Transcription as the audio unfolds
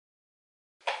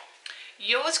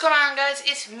Yo, what's going on, guys?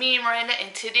 It's me, Miranda,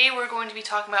 and today we're going to be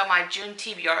talking about my June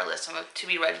TBR list, on my to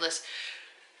be read list.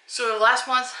 So last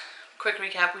month, quick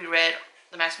recap, we read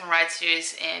the Maximum Ride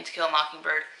series and To Kill a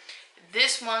Mockingbird.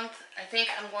 This month, I've been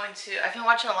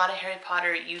watching a lot of Harry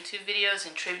Potter YouTube videos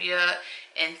and trivia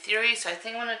and theories, so I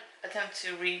think I'm going to attempt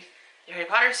to read the Harry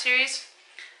Potter series.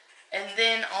 And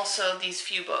then also these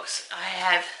few books. I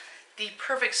have The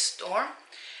Perfect Storm.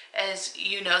 As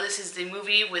you know, this is the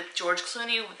movie with George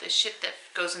Clooney with the ship that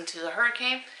goes into the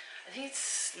hurricane. I think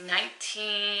it's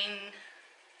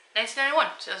 1991,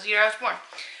 so it was the year I was born.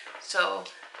 So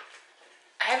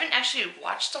I haven't actually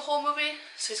watched the whole movie,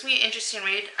 so it's going to be an interesting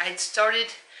read. I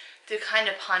started to kind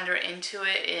of ponder into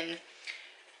it, and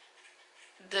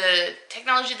the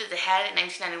technology that they had in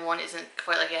 1991 isn't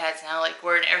quite like it has now, like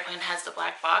where an airplane has the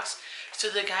black box. So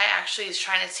the guy actually is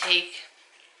trying to take...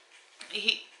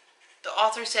 The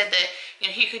author said that, you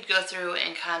know, he could go through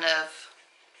and kind of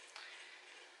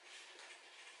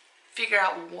figure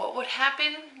out what would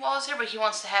happen while he's there, but he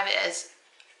wants to have it as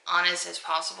honest as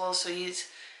possible. So he's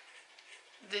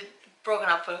broken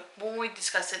up, but when we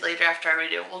discuss it later after I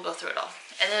read it, we'll go through it all.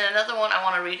 And then another one I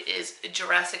want to read is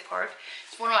Jurassic Park.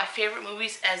 It's one of my favorite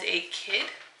movies as a kid.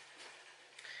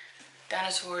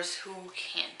 Dinosaurs, who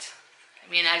can't? I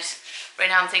mean, right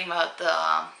now I'm thinking about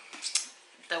the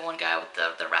one guy with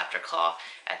the raptor claw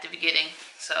at the beginning,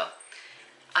 so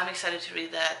I'm excited to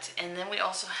read that. And then we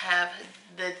also have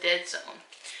The Dead Zone.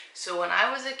 So when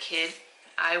I was a kid,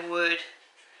 I would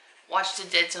watch The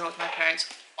Dead Zone with my parents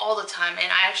all the time, and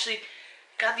I actually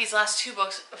got these last two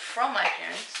books from my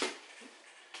parents.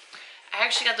 I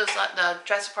actually got the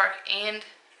Jurassic Park and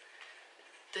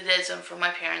The Dead Zone from my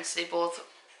parents. They both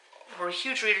were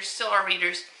huge readers, still are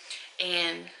readers,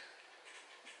 and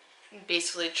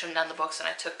basically trimmed down the books, and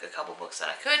I took a couple books that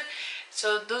I could.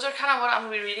 So those are kind of what I'm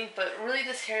going to be reading, but really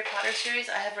this Harry Potter series,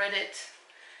 I've read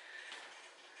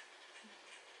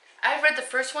the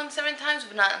first one 7 times,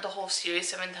 but not the whole series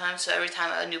 7 times, so every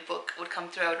time a new book would come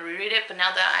through, I would reread it. But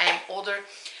now that I am older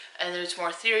and there's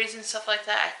more theories and stuff like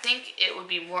that, I think it would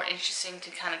be more interesting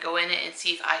to kind of go in it and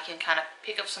see if I can kind of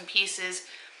pick up some pieces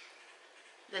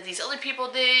that these other people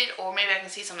did, or maybe I can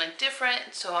see something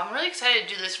different. So I'm really excited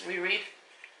to do this reread.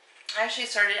 I actually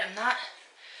started, I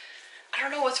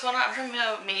don't know what's going on. I don't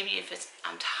know, maybe if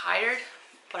I'm tired,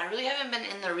 but I really haven't been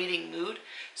in the reading mood.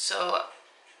 So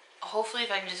hopefully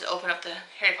if I can just open up the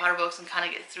Harry Potter books and kind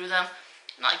of get through them,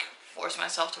 not like force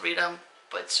myself to read them,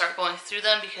 but start going through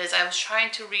them, because I was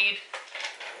trying to read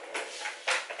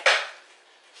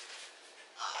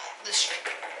the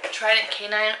Trident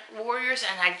Canine Warriors,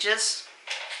 and I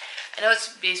know it's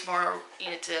based more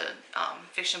into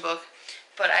fiction book,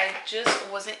 but I just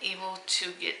wasn't able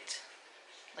to get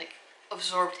like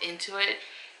absorbed into it.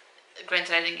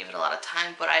 Granted, I didn't give it a lot of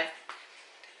time, but I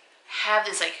have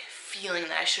this like feeling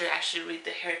that I should actually read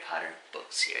the Harry Potter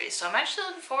book series. So I'm actually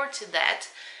looking forward to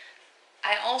that.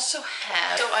 I also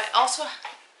have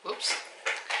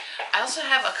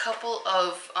a couple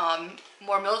of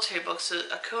more military books. So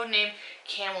A Codename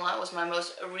Camelot was my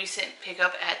most recent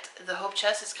pickup at the Hope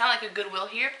Chest. It's kind of like a Goodwill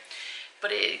here,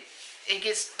 but it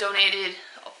gets donated,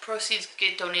 proceeds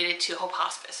get donated to Hope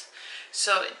Hospice.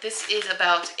 So this is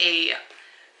about a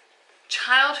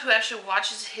child who actually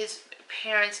watches his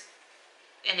parents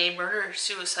in a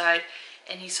murder-suicide,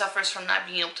 and he suffers from not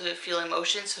being able to feel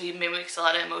emotions, so he mimics a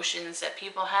lot of emotions that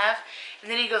people have. And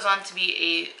then he goes on to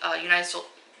be a United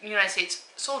States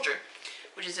soldier,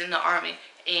 which is in the Army,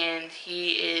 and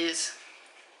he is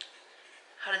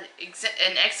an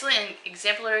excellent and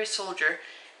exemplary soldier.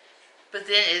 But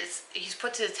then he's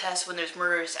put to the test when there's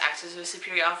murderous acts as a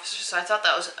superior officer. So I thought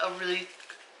that was it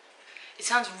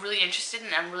sounds really interesting,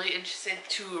 and I'm really interested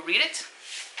to read it.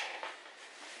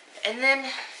 And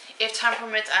then, if time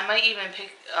permits, I might even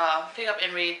pick up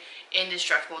and read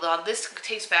Indestructible. Now, this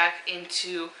takes back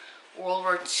into World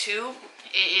War II.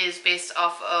 It is based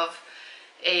off of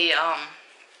a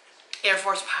Air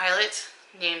Force pilot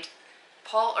named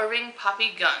Paul Irving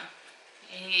Poppy Gunn.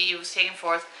 And he was taken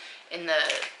forth in the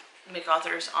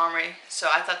MacArthur's Armory. So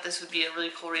I thought this would be a really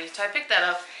cool read. So I picked that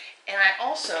up. And I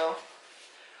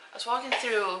was walking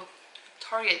through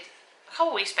Target a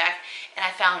couple weeks back, and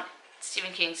I found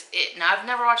Stephen King's It. Now, I've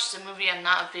never watched the movie. I'm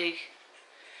not a big...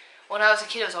 When I was a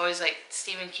kid, it was always like,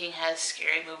 Stephen King has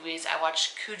scary movies. I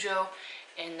watched Cujo,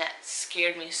 and that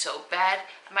scared me so bad.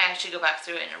 I might actually go back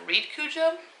through it and read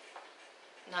Cujo.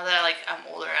 Now that I'm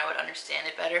older, I would understand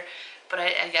it better. But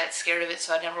I got scared of it,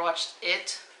 so I never watched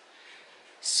it.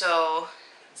 So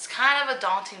it's kind of a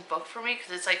daunting book for me,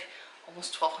 because it's like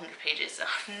almost 1,200 pages.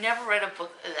 I've never read a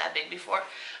book that big before.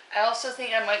 I also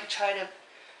think I might try to...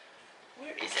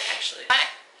 Where is it actually? I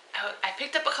I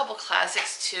picked up a couple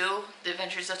classics too, The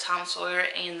Adventures of Tom Sawyer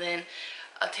and then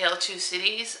A Tale of Two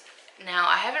Cities. Now,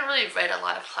 I haven't really read a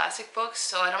lot of classic books,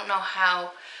 so I don't know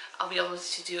how I'll be able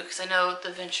to do it, because I know The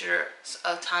Adventures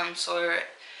of Tom Sawyer,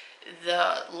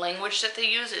 the language that they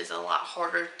use is a lot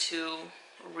harder to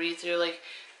read through. Like,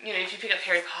 you know, if you pick up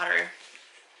Harry Potter,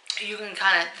 you can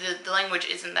kind of, the language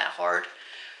isn't that hard.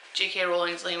 J.K.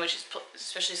 Rowling's language, is,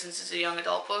 especially since it's a young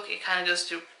adult book, it kind of goes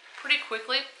through pretty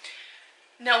quickly.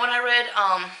 Now, when I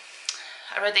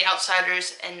read The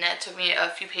Outsiders, and that took me a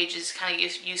few pages, kind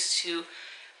of used to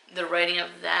the writing of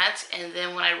that. And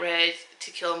then when I read To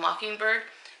Kill a Mockingbird,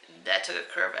 that took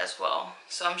a curve as well.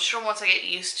 So I'm sure once I get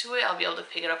used to it, I'll be able to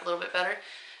pick it up a little bit better.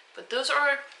 But those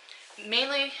are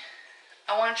mainly,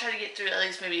 I want to try to get through at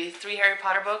least maybe 3 Harry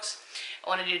Potter books. I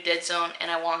want to do Dead Zone,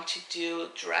 and I want to do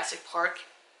Jurassic Park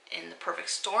and The Perfect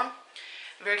Storm.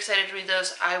 I'm very excited to read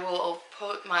those. I will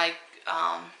put my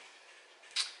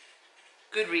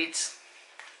Goodreads,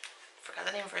 forgot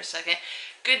the name for a second,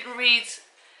 Goodreads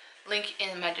link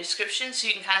in my description, so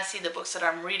you can kind of see the books that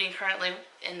I'm reading currently,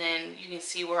 and then you can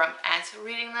see where I'm at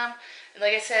reading them. And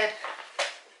like I said,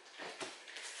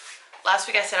 last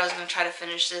week I said I was going to try to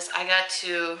finish this. I got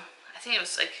to, I think it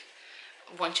was like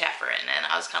 1 chapter in, and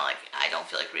I was kind of like, I don't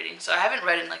feel like reading. So I haven't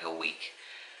read in like a week,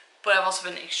 but I've also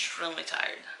been extremely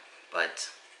tired. But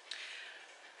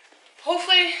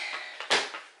hopefully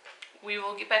we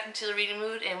will get back into the reading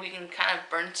mood and we can kind of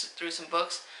burn through some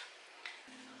books.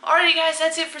 Alrighty guys,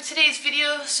 that's it for today's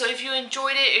video. So if you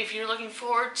enjoyed it, if you're looking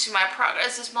forward to my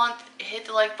progress this month, hit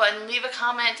the like button, leave a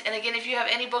comment, and again, if you have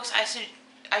any books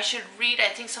I should read, I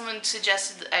think someone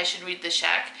suggested that I should read The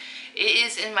Shack. It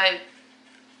is in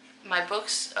my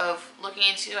books of looking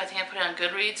into. I think I put it on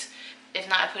Goodreads. If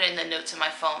not, I put it in the notes on my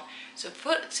phone. So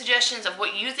put suggestions of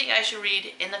what you think I should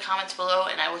read in the comments below,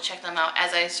 and I will check them out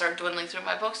as I start dwindling through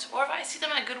my books, or if I see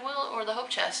them at Goodwill or the Hope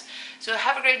Chest. So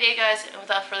have a great day, guys, and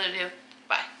without further ado,